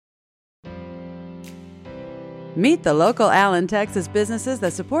Meet the local Allen, Texas businesses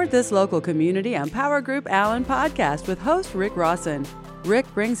that support this local community on Power Group Allen podcast with host Rick Rawson.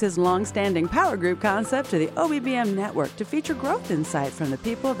 Rick brings his long-standing Power Group concept to the OBBM network to feature growth insight from the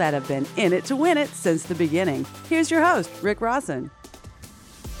people that have been in it to win it since the beginning. Here's your host, Rick Rawson.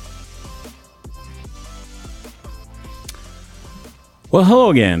 Well,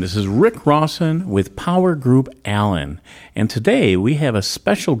 hello again. This is Rick Rawson with Power Group Allen. And today we have a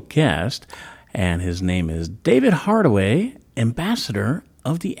special guest, and his name is David Hardaway, ambassador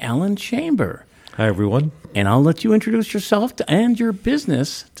of the Allen Chamber. Hi, everyone. And I'll let you introduce yourself and your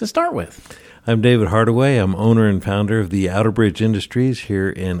business to start with. I'm David Hardaway. I'm owner and founder of the Outerbridge Industries here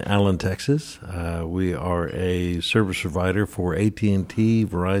in Allen, Texas. We are a service provider for AT&T,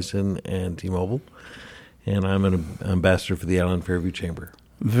 Verizon, and T-Mobile. And I'm an ambassador for the Allen Fairview Chamber.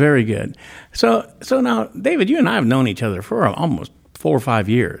 Very good. So now, David, you and I have known each other for almost 4 or 5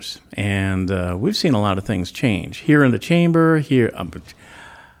 years, and we've seen a lot of things change here in the chamber. Here,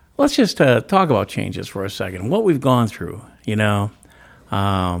 let's just talk about changes for a second. What we've gone through,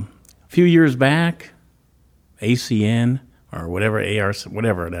 a few years back, ACN or whatever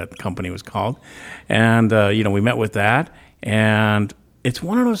whatever that company was called, and we met with that, and it's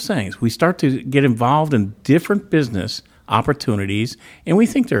one of those things. We start to get involved in different business opportunities, and we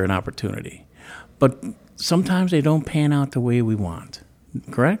think they're an opportunity, but sometimes they don't pan out the way we want.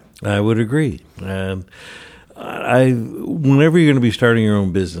 Correct? I would agree. And whenever you're going to be starting your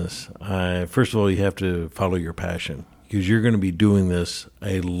own business, first of all, you have to follow your passion, because you're going to be doing this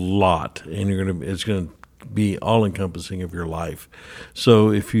a lot, and it's going to be all-encompassing of your life.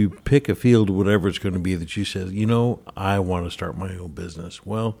 So if you pick a field, whatever it's going to be that you said, I want to start my own business,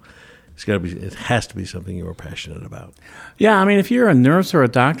 well, it has to be something you're passionate about. Yeah, I mean, if you're a nurse or a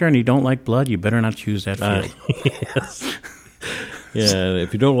doctor and you don't like blood, you better not choose that field. Yes. Yeah,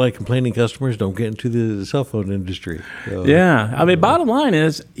 if you don't like complaining customers, don't get into the cell phone industry. So, yeah, I mean, bottom line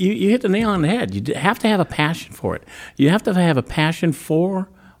is you hit the nail on the head. You have to have a passion for it. You have to have a passion for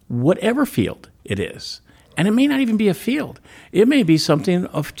whatever field it is. And it may not even be a field. It may be something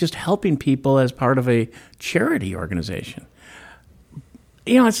of just helping people as part of a charity organization.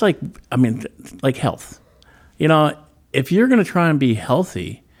 It's like health. If you're going to try and be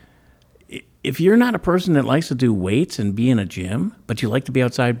healthy, if you're not a person that likes to do weights and be in a gym, but you like to be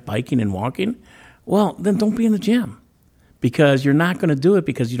outside biking and walking, well, then don't be in the gym, because you're not going to do it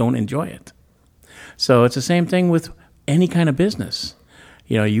because you don't enjoy it. So it's the same thing with any kind of business.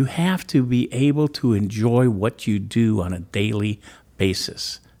 You have to be able to enjoy what you do on a daily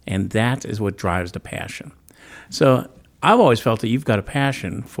basis, and that is what drives the passion. So I've always felt that you've got a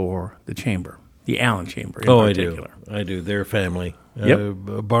passion for the chamber, the Allen Chamber in particular. I do. They're family. Yep.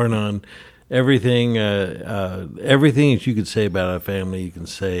 Bar none. Everything that you could say about a family, you can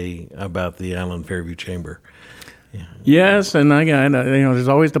say about the Allen Fairview Chamber. Yeah. Yes, and there's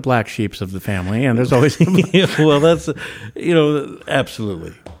always the black sheeps of the family, and there's always well, that's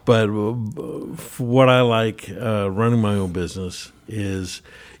absolutely. But what I like running my own business is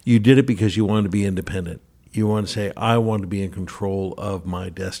you did it because you wanted to be independent. You want to say, I want to be in control of my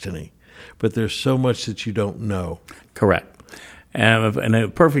destiny. But there's so much that you don't know. Correct. And a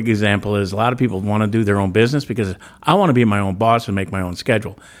perfect example is a lot of people want to do their own business because I want to be my own boss and make my own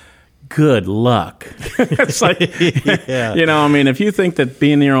schedule. Good luck. It's like, yeah. If you think that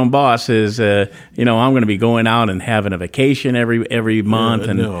being your own boss is, I'm going to be going out and having a vacation every month,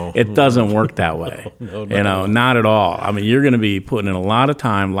 and it doesn't work that way. No. Not at all. I mean, you're going to be putting in a lot of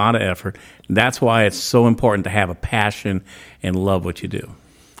time, a lot of effort. That's why it's so important to have a passion and love what you do.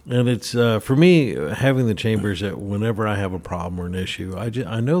 And it's, for me, having the chambers, that whenever I have a problem or an issue,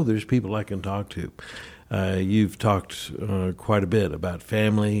 I know there's people I can talk to. You've talked quite a bit about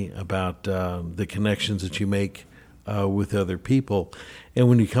family, about the connections that you make with other people. And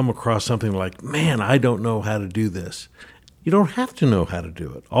when you come across something like, man, I don't know how to do this, you don't have to know how to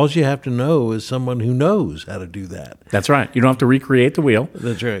do it. All you have to know is someone who knows how to do that. That's right. You don't have to recreate the wheel.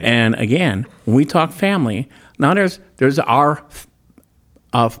 That's right. And again, when we talk family, now there's our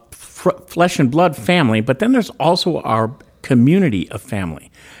flesh and blood family, but then there's also our community of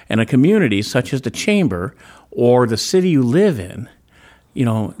family. And a community such as the chamber or the city you live in,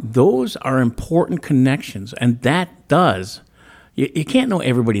 those are important connections. And that does, you can't know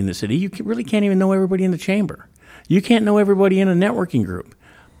everybody in the city. You really can't even know everybody in the chamber. You can't know everybody in a networking group.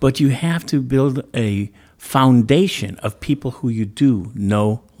 But you have to build a foundation of people who you do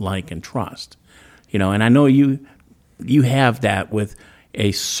know, like, and trust. And I know you have that with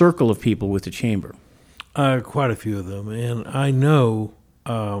a circle of people with the chamber. Quite a few of them. And I know,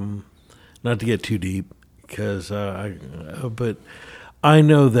 not to get too deep, but I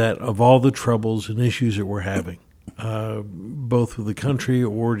know that of all the troubles and issues that we're having, both with the country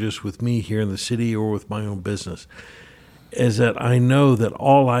or just with me here in the city or with my own business, is that I know that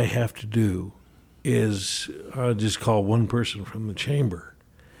all I have to do is just call one person from the chamber,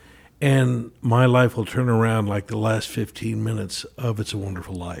 and my life will turn around like the last 15 minutes of It's a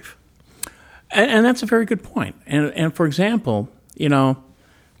Wonderful Life. And that's a very good point. And for example,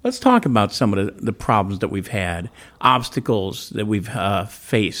 let's talk about some of the problems that we've had, obstacles that we've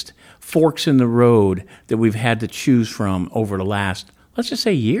faced, forks in the road that we've had to choose from over the last, let's just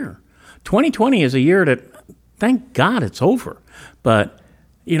say, year. 2020 is a year that, thank God, it's over. But,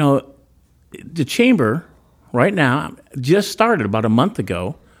 the chamber right now just started about a month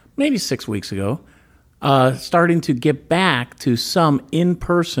ago, maybe 6 weeks ago, starting to get back to some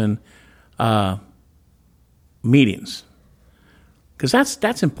in-person meetings. Because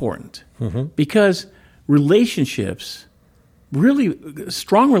that's important. Mm-hmm. Because relationships, really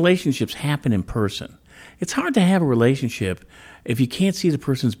strong relationships happen in person. It's hard to have a relationship if you can't see the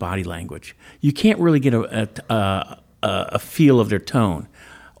person's body language. You can't really get a feel of their tone.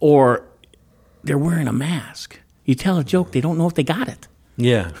 Or they're wearing a mask. You tell a joke, they don't know if they got it.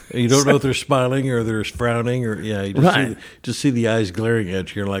 Yeah, you don't know if they're smiling or they're frowning, or you just see the eyes glaring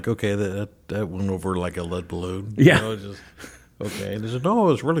at you. You're like, okay, that went over like a lead balloon. Yeah. Okay, and they said, no,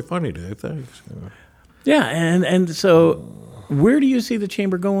 it was really funny, Dave. Thanks. Yeah, and so where do you see the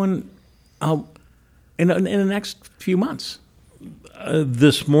chamber going in the next few months?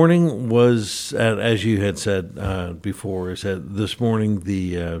 This morning was, as you had said before, this morning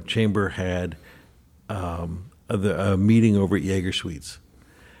the chamber had a meeting over at Jaeger Suites,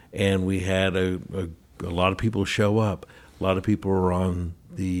 and we had a lot of people show up. A lot of people were on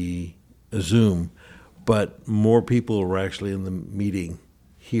the Zoom, but more people were actually in the meeting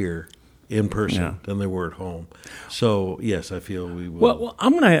here in person than they were at home. So yes, I feel we will. Well,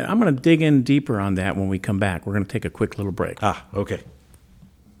 I'm gonna dig in deeper on that when we come back. We're gonna take a quick little break. Okay.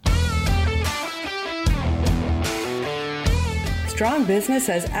 Strong business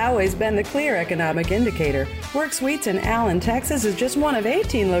has always been the clear economic indicator. Work Suites in Allen, Texas is just one of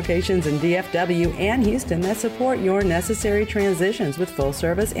 18 locations in DFW and Houston that support your necessary transitions with full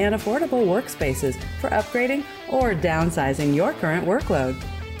service and affordable workspaces for upgrading or downsizing your current workload.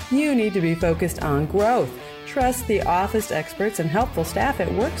 You need to be focused on growth. Trust the office experts and helpful staff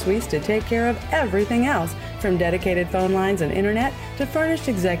at Work Suites to take care of everything else, from dedicated phone lines and internet to furnished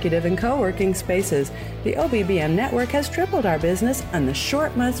executive and co-working spaces. The OBBM network has tripled our business in the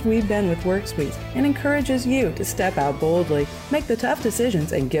short months we've been with Work Suites and encourages you to step out boldly, make the tough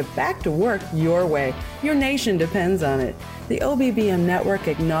decisions, and get back to work your way. Your nation depends on it. The OBBM network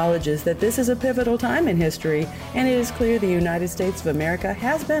acknowledges that this is a pivotal time in history, and it is clear the United States of America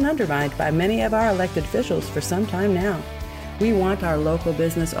has been undermined by many of our elected officials for some time now. We want our local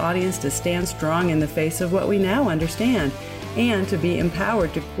business audience to stand strong in the face of what we now understand, and to be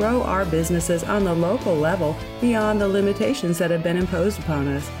empowered to grow our businesses on the local level beyond the limitations that have been imposed upon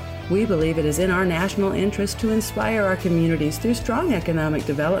us. We believe it is in our national interest to inspire our communities through strong economic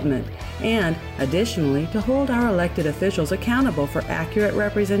development, and additionally to hold our elected officials accountable for accurate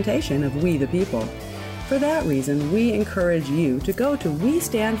representation of we the people. For that reason, we encourage you to go to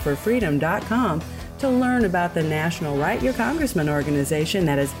WeStandForFreedom.com to learn about the National Write Your Congressman organization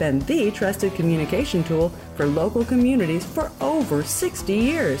that has been the trusted communication tool for local communities for over 60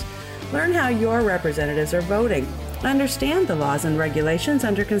 years. Learn how your representatives are voting. Understand the laws and regulations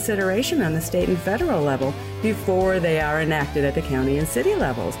under consideration on the state and federal level before they are enacted at the county and city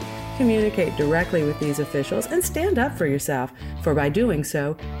levels. Communicate directly with these officials and stand up for yourself, for by doing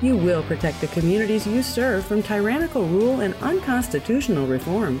so, you will protect the communities you serve from tyrannical rule and unconstitutional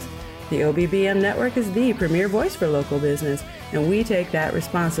reforms. The OBBM network is the premier voice for local business, and we take that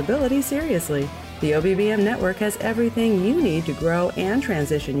responsibility seriously. The OBBM network has everything you need to grow and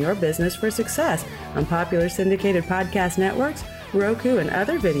transition your business for success on popular syndicated podcast networks, Roku and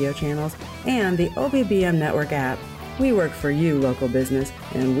other video channels, and the OBBM network app. We work for you, local business,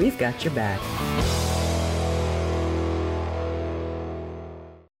 and we've got your back.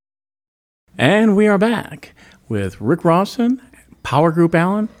 And we are back with Rick Rawson, Power Group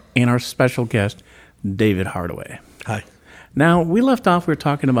Allen, and our special guest, David Hardaway. Hi. Now, we left off, we were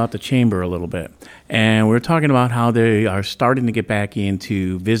talking about the chamber a little bit, and we were talking about how they are starting to get back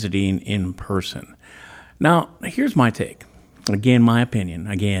into visiting in person. Now, here's my take. Again, my opinion.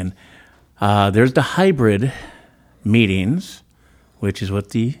 Again, there's the hybrid meetings, which is what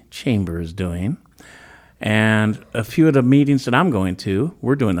the chamber is doing, and a few of the meetings that I'm going to,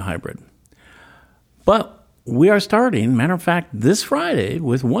 we're doing the hybrid. But we are starting, matter of fact, this Friday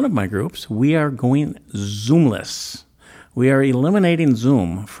with one of my groups, we are going Zoomless. we are eliminating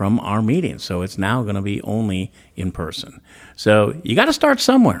Zoom from our meetings. So it's now going to be only in person. So you got to start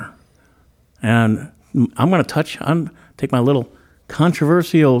somewhere. And I'm going to take my little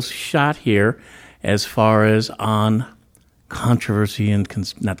controversial shot here as far as on controversy and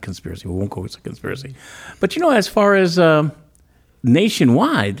not conspiracy. We won't go with conspiracy. But, as far as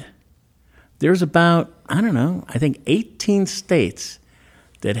nationwide, there's about, I think 18 states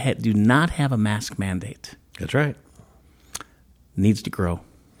that do not have a mask mandate. That's right. Needs to grow.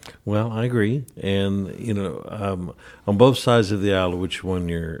 Well, I agree, and on both sides of the aisle, which one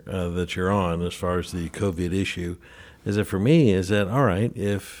that you're on, as far as the COVID issue, is that for me is that all right?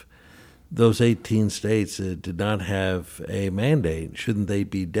 If those 18 states that did not have a mandate, shouldn't they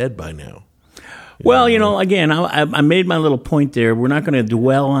be dead by now? Well, again, I made my little point there. We're not going to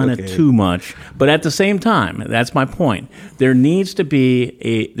dwell on it too much, but at the same time, that's my point. There needs to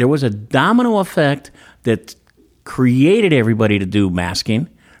be there was a domino effect that created everybody to do masking.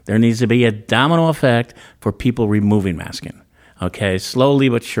 There needs to be a domino effect for people removing masking. Okay, slowly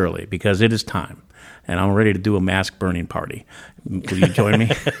but surely, because it is time. And I'm ready to do a mask burning party. Will you join me?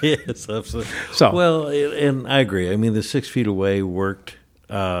 Yes, absolutely. So, well, and I agree. I mean, the 6 feet away worked.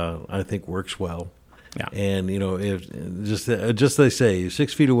 I think works well. Yeah. And if just they say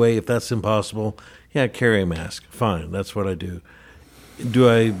 6 feet away, if that's impossible, carry a mask. Fine, that's what I do. Do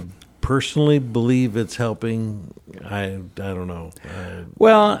I personally believe it's helping? I don't know.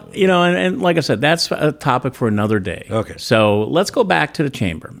 Well, and like I said, that's a topic for another day. Okay. So let's go back to the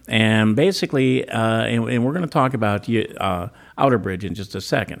chamber. And basically, and we're going to talk about Outerbridge in just a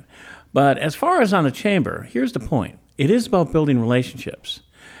second. But as far as on the chamber, here's the point. It is about building relationships.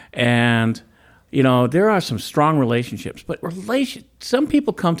 And, there are some strong relationships. But some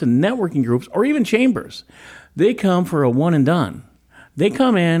people come to networking groups or even chambers. They come for a one and done. They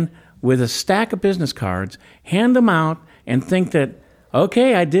come in with a stack of business cards, hand them out, and think that,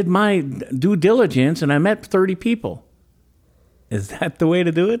 okay, I did my due diligence and I met 30 people. Is that the way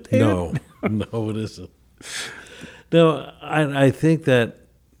to do it, David? No, it isn't. No, I think that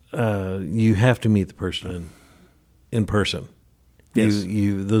you have to meet the person in person. Yes.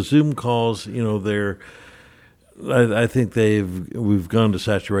 The Zoom calls, they're. I think we've gone to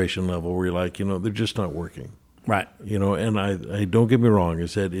saturation level where you're like, they're just not working. Right. And I don't get me wrong. I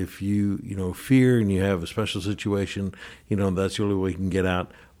said if you fear and you have a special situation, that's the only way you can get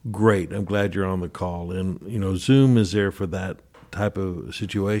out. Great. I'm glad you're on the call. And Zoom is there for that type of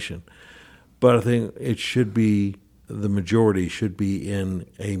situation. But I think it should be the majority should be in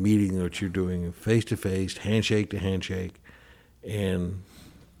a meeting that you're doing face to face, handshake to handshake, and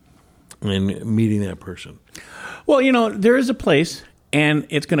meeting that person. Well, there is a place, and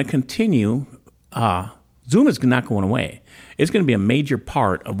it's going to continue. Zoom is not going away. It's going to be a major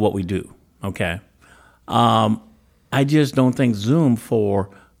part of what we do, okay? I just don't think Zoom for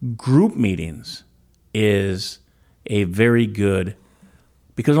group meetings is a very good,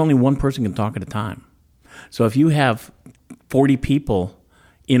 because only one person can talk at a time. So if you have 40 people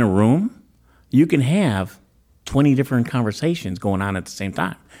in a room, you can have 20 different conversations going on at the same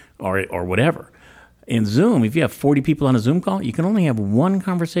time or whatever. In Zoom, if you have 40 people on a Zoom call, you can only have one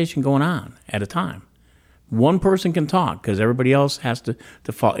conversation going on at a time. One person can talk because everybody else has to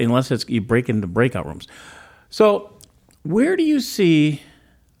follow, unless you break into breakout rooms. So where do you see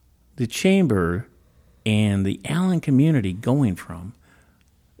the chamber and the Allen community going from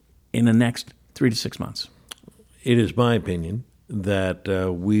in the next 3 to 6 months? It is my opinion that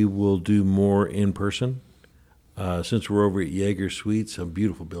we will do more in person. Since we're over at Jaeger Suites, a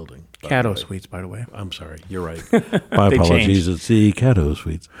beautiful building. Caddo Suites, by the way. I'm sorry. You're right. My apologies. It's the Caddo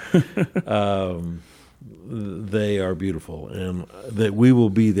Suites. They are beautiful, and that we will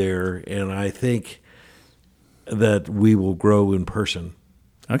be there, and I think that we will grow in person.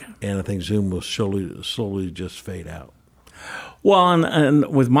 Okay. And I think Zoom will slowly just fade out. Well, and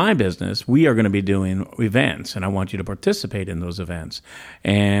with my business, we are going to be doing events, and I want you to participate in those events.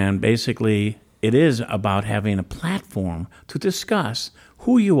 And basically, it is about having a platform to discuss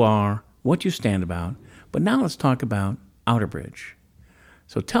who you are, what you stand about. But now let's talk about Outerbridge.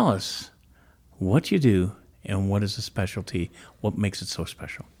 So tell us what you do and what is the specialty, what makes it so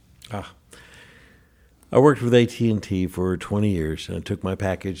special. I worked with AT&T for 20 years, and I took my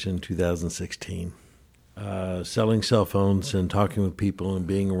package in 2016. Selling cell phones and talking with people and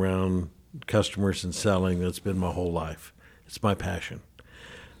being around customers and selling, that's been my whole life. It's my passion.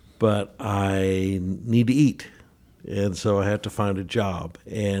 But I need to eat, and so I had to find a job.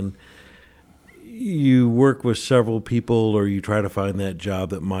 And you work with several people or you try to find that job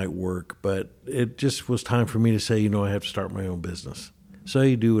that might work, but it just was time for me to say, I have to start my own business. So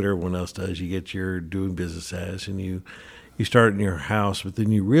you do what everyone else does. You get your doing business as, and you you start in your house, but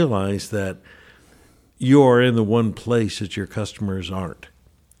then you realize that you are in the one place that your customers aren't.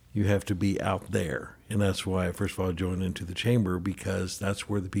 You have to be out there. And that's why, first of all, I joined into the chamber, because that's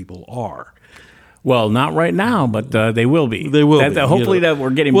where the people are. Well, not right now, but they will be. They will be. Hopefully that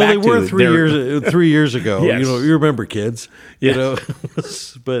we're getting back to. Well, they were 3 years ago. Yes. You remember kids.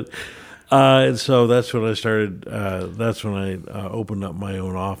 Yes. But and so that's when I started. That's when I opened up my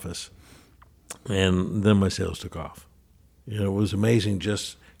own office. And then my sales took off. It was amazing,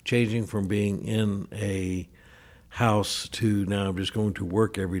 just changing from being in a house to now I'm just going to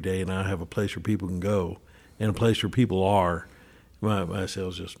work every day, and I have a place where people can go and a place where people are. My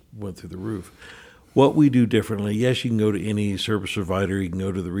sales just went through the roof. What we do differently, yes, you can go to any service provider, you can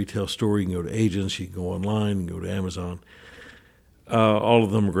go to the retail store, you can go to agents, you can go online, you can go to Amazon. All of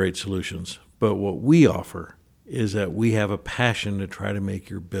them are great solutions. But what we offer is that we have a passion to try to make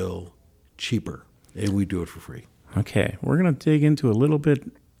your bill cheaper, and we do it for free. Okay, we're going to dig into a little bit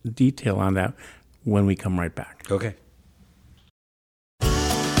detail on that when we come right back. Okay.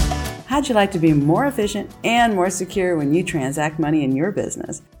 How'd you like to be more efficient and more secure when you transact money in your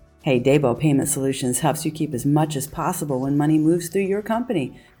business? Hey, Daybo Payment Solutions helps you keep as much as possible when money moves through your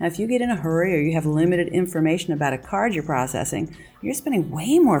company. Now, if you get in a hurry or you have limited information about a card you're processing, you're spending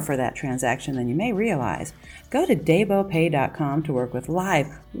way more for that transaction than you may realize. Go to daybopay.com to work with live,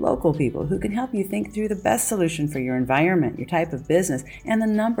 local people who can help you think through the best solution for your environment, your type of business, and the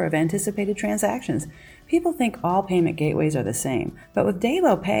number of anticipated transactions. People think all payment gateways are the same, but with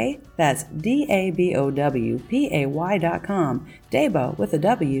Daybo Pay, that's DABOWPAY.com, Daybo with a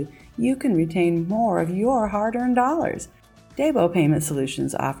W, you can retain more of your hard-earned dollars. Daybo Payment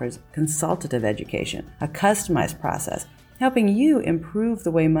Solutions offers consultative education, a customized process, helping you improve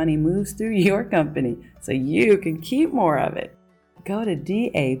the way money moves through your company so you can keep more of it. Go to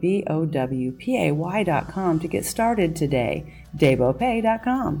DABOWPAY.com to get started today.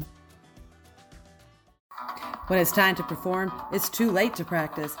 DAYBOPay.com. When it's time to perform, it's too late to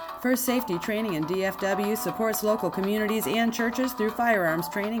practice. First Safety Training in DFW supports local communities and churches through firearms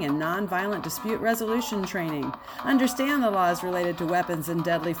training and nonviolent dispute resolution training. Understand the laws related to weapons and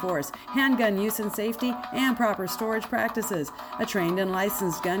deadly force, handgun use and safety, and proper storage practices. A trained and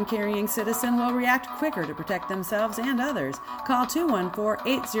licensed gun-carrying citizen will react quicker to protect themselves and others. Call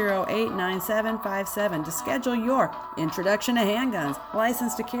 214-808-9757 to schedule your Introduction to Handguns,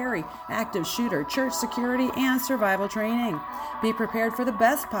 License to Carry, Active Shooter, Church Security, and Survival training. Be prepared for the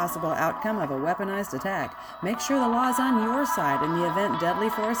best possible outcome of a weaponized attack. Make sure the law is on your side in the event deadly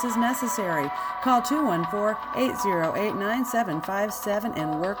force is necessary. Call 214-808-9757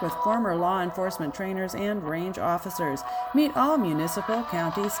 and work with former law enforcement trainers and range officers. Meet all municipal,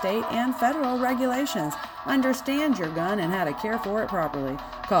 county, state, and federal regulations. Understand your gun and how to care for it properly.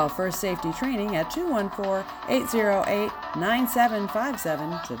 Call First Safety Training at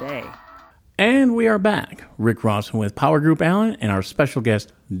 214-808-9757 today. And we are back. Rick Rawson with Power Group Allen and our special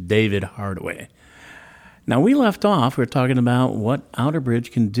guest, David Hardaway. Now, we left off, we were talking about what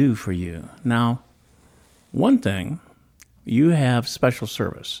Outerbridge can do for you. Now, one thing, you have special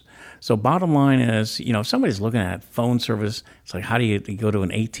service. So bottom line is, if somebody's looking at phone service, it's like, how do you go to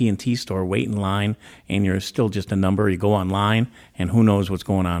an AT&T store, wait in line, and you're still just a number. You go online, and who knows what's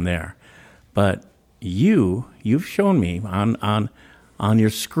going on there. But you've shown me on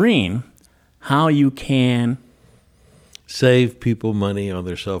your screen how you can save people money on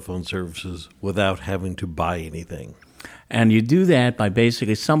their cell phone services without having to buy anything. And you do that by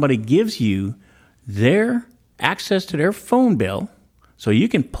basically somebody gives you their access to their phone bill so you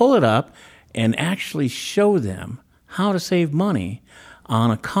can pull it up and actually show them how to save money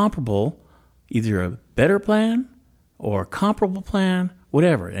on a comparable, either a better plan or a comparable plan,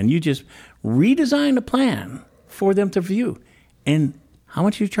 whatever. And you just redesign the plan for them to view. And how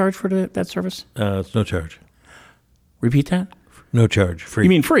much do you charge for that service? It's no charge. Repeat that? No charge. Free. You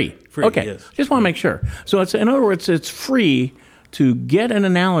mean free? Free, okay. Yes. Just want to make sure. So in other words, it's free to get an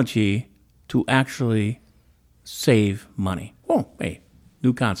analogy to actually save money. Oh, hey,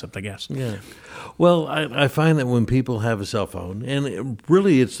 new concept, I guess. Yeah. Well, I find that when people have a cell phone, and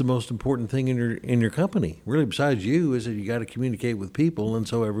it's the most important thing in your company, really besides you, is that you got to communicate with people, and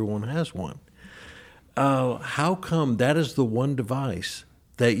so everyone has one. How come that is the one device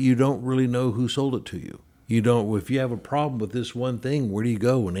that you don't really know who sold it to you? You don't. If you have a problem with this one thing, where do you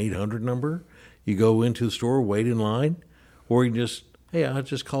go? An 800 number? You go into the store, wait in line, or you just, I'll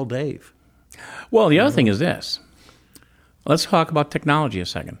just call Dave. Well, the other thing is this. Let's talk about technology a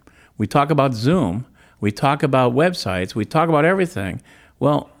second. We talk about Zoom. We talk about websites. We talk about everything.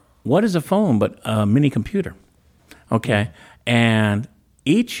 Well, what is a phone but a mini computer? Okay, and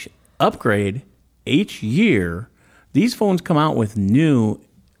each upgrade each year these phones come out with new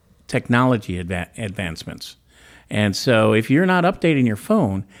technology advancements. And so if you're not updating your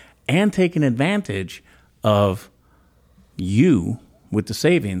phone and taking advantage of you with the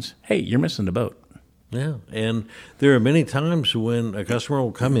savings, hey, you're missing the boat. Yeah, and there are many times when a customer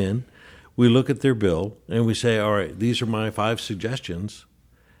will come in, we look at their bill, and we say, all right, these are my 5 suggestions.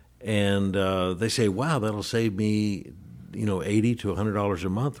 And they say, wow, that'll save me, $80 to $100 a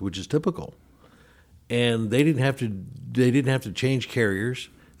month, which is typical. And they didn't have to change carriers.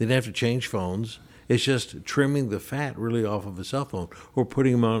 They didn't have to change phones. It's just trimming the fat really off of a cell phone, or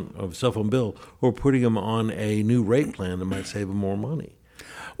putting them on a cell phone bill, or putting them on a new rate plan that might save them more money.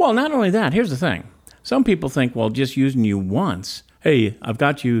 Well, not only that, here's the thing. Some people think, well, just using you once, hey, I've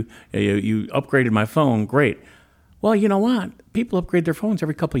got you, you upgraded my phone, great. Well, you know what? People upgrade their phones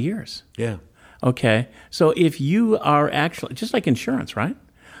every couple of years. Yeah. Okay. So if you are actually, just like insurance, right?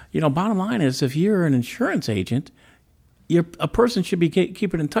 Bottom line is, if you're an insurance agent, a person should be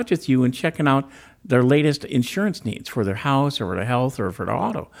keeping in touch with you and checking out their latest insurance needs for their house or for their health or for their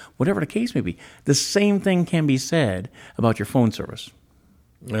auto, whatever the case may be. The same thing can be said about your phone service.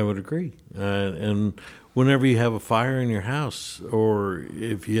 I would agree. And whenever you have a fire in your house, or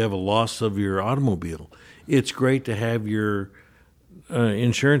if you have a loss of your automobile, it's great to have your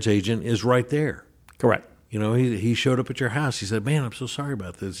insurance agent is right there. Correct. He showed up at your house. He said, man, I'm so sorry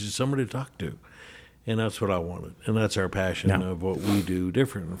about this. Just somebody to talk to. And that's what I wanted. And that's our passion of what we do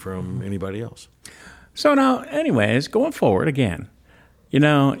different from anybody else. So now, anyways, going forward, again,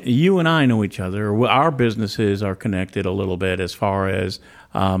 you and I know each other. Our businesses are connected a little bit as far as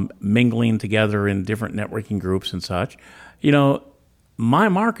mingling together in different networking groups and such. My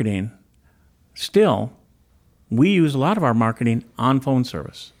marketing, still, we use a lot of our marketing on phone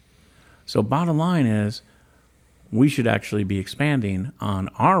service. So bottom line is, we should actually be expanding on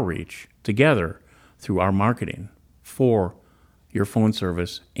our reach together through our marketing for your phone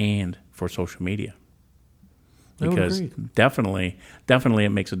service and for social media. Because definitely it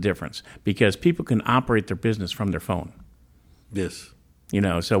makes a difference, because people can operate their business from their phone. Yes.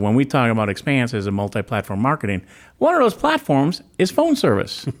 So when we talk about expanses and multi-platform marketing, one of those platforms is phone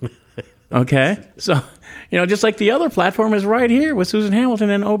service. Okay? So, just like the other platform is right here with Susan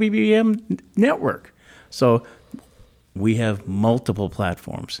Hamilton and OBBM Network. So we have multiple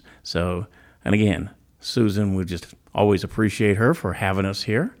platforms. So, and again, Susan, we just always appreciate her for having us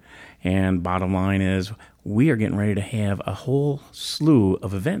here. And bottom line is, we are getting ready to have a whole slew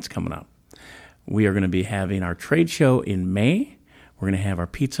of events coming up. We are going to be having our trade show in May. We're going to have our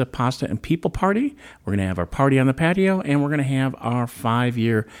pizza, pasta, and people party. We're going to have our party on the patio, and we're going to have our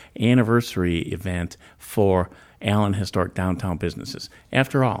 5-year anniversary event for Allen Historic Downtown Businesses.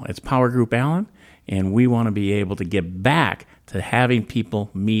 After all, it's Power Group Allen, and we want to be able to get back to having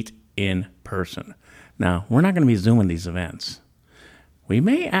people meet in person. Now, we're not going to be Zooming these events. We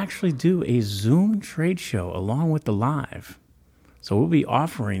may actually do a Zoom trade show along with the live. So we'll be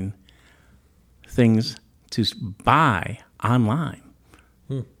offering things to buy online.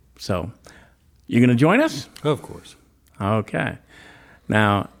 So, you going to join us? Of course. Okay.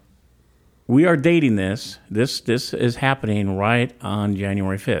 Now, we are dating this. This is happening right on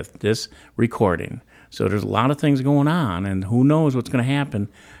January 5th, this recording. So there's a lot of things going on, and who knows what's going to happen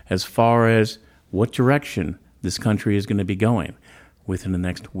as far as what direction this country is going to be going within the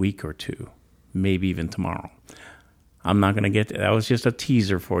next week or two, maybe even tomorrow. I'm not going to get that. Was just a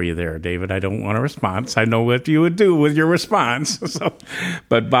teaser for you there, David. I don't want a response. I know what you would do with your response.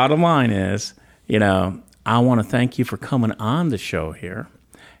 But bottom line is, I want to thank you for coming on the show here.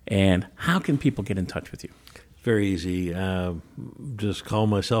 And how can people get in touch with you? Very easy. Just call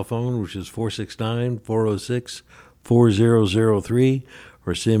my cell phone, which is 469-406-4003,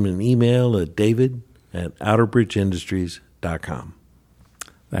 or send me an email at david@outerbridgeindustries.com.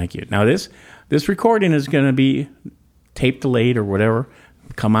 Thank you. Now, this recording is going to be tape delayed or whatever,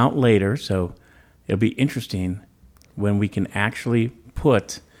 come out later, so it'll be interesting when we can actually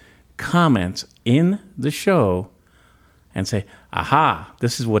put comments in the show and say, aha,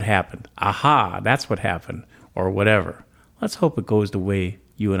 this is what happened. Aha, that's what happened, or whatever. Let's hope it goes the way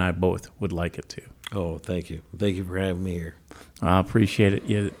you and I both would like it to. Oh, thank you. Thank you for having me here. I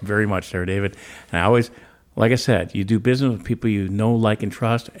appreciate it very much there, David. And I always, like I said, you do business with people you know, like, and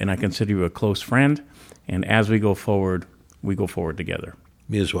trust, and I consider you a close friend. And as we go forward together.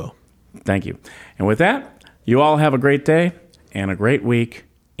 Me as well. Thank you. And with that, you all have a great day and a great week,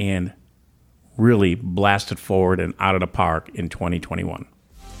 and really blast it forward and out of the park in 2021.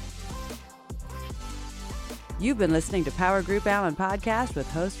 You've been listening to Power Group Allen Podcast with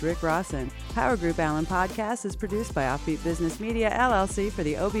host Rick Rawson. Power Group Allen Podcast is produced by Offbeat Business Media, LLC, for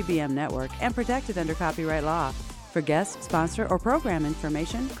the OBBM Network and protected under copyright law. For guest, sponsor, or program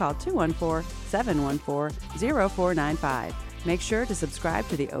information, call 214-714-0495. Make sure to subscribe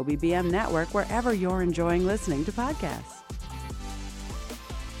to the OBBM Network wherever you're enjoying listening to podcasts.